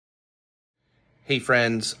Hey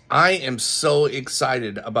friends, I am so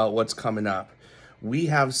excited about what's coming up. We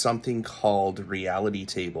have something called reality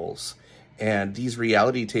tables, and these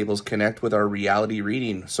reality tables connect with our reality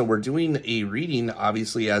reading. So we're doing a reading,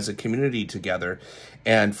 obviously, as a community together.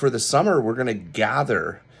 And for the summer, we're going to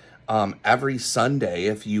gather every Sunday,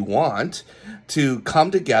 if you want, to come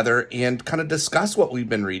together and kind of discuss what we've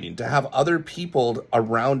been reading, to have other people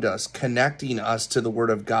around us connecting us to the Word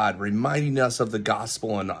of God, reminding us of the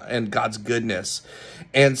gospel and God's goodness.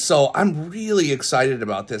 And so I'm really excited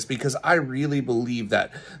about this because I really believe that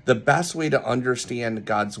the best way to understand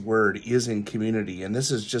God's Word is in community. And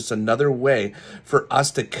this is just another way for us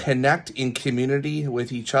to connect in community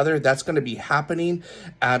with each other. That's going to be happening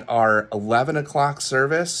at our 11 o'clock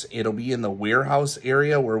service. It'll be in the warehouse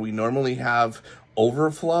area where we normally have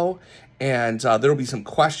overflow. And there'll be some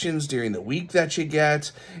questions during the week that you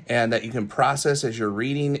get and that you can process as you're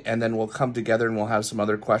reading. And then we'll come together and we'll have some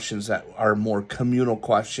other questions that are more communal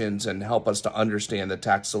questions and help us to understand the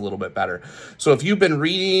text a little bit better. So if you've been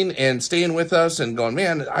reading and staying with us and going,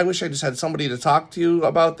 man, I wish I just had somebody to talk to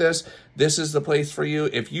about this, this is the place for you.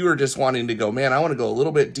 If you are just wanting to go, man, I want to go a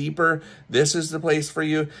little bit deeper, this is the place for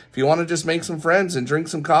you. If you want to just make some friends and drink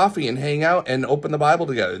some coffee and hang out and open the Bible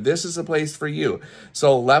together, this is the place for you.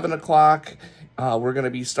 So 11 o'clock, we're going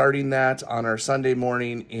to be starting that on our Sunday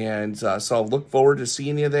morning. And so I look forward to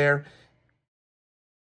seeing you there.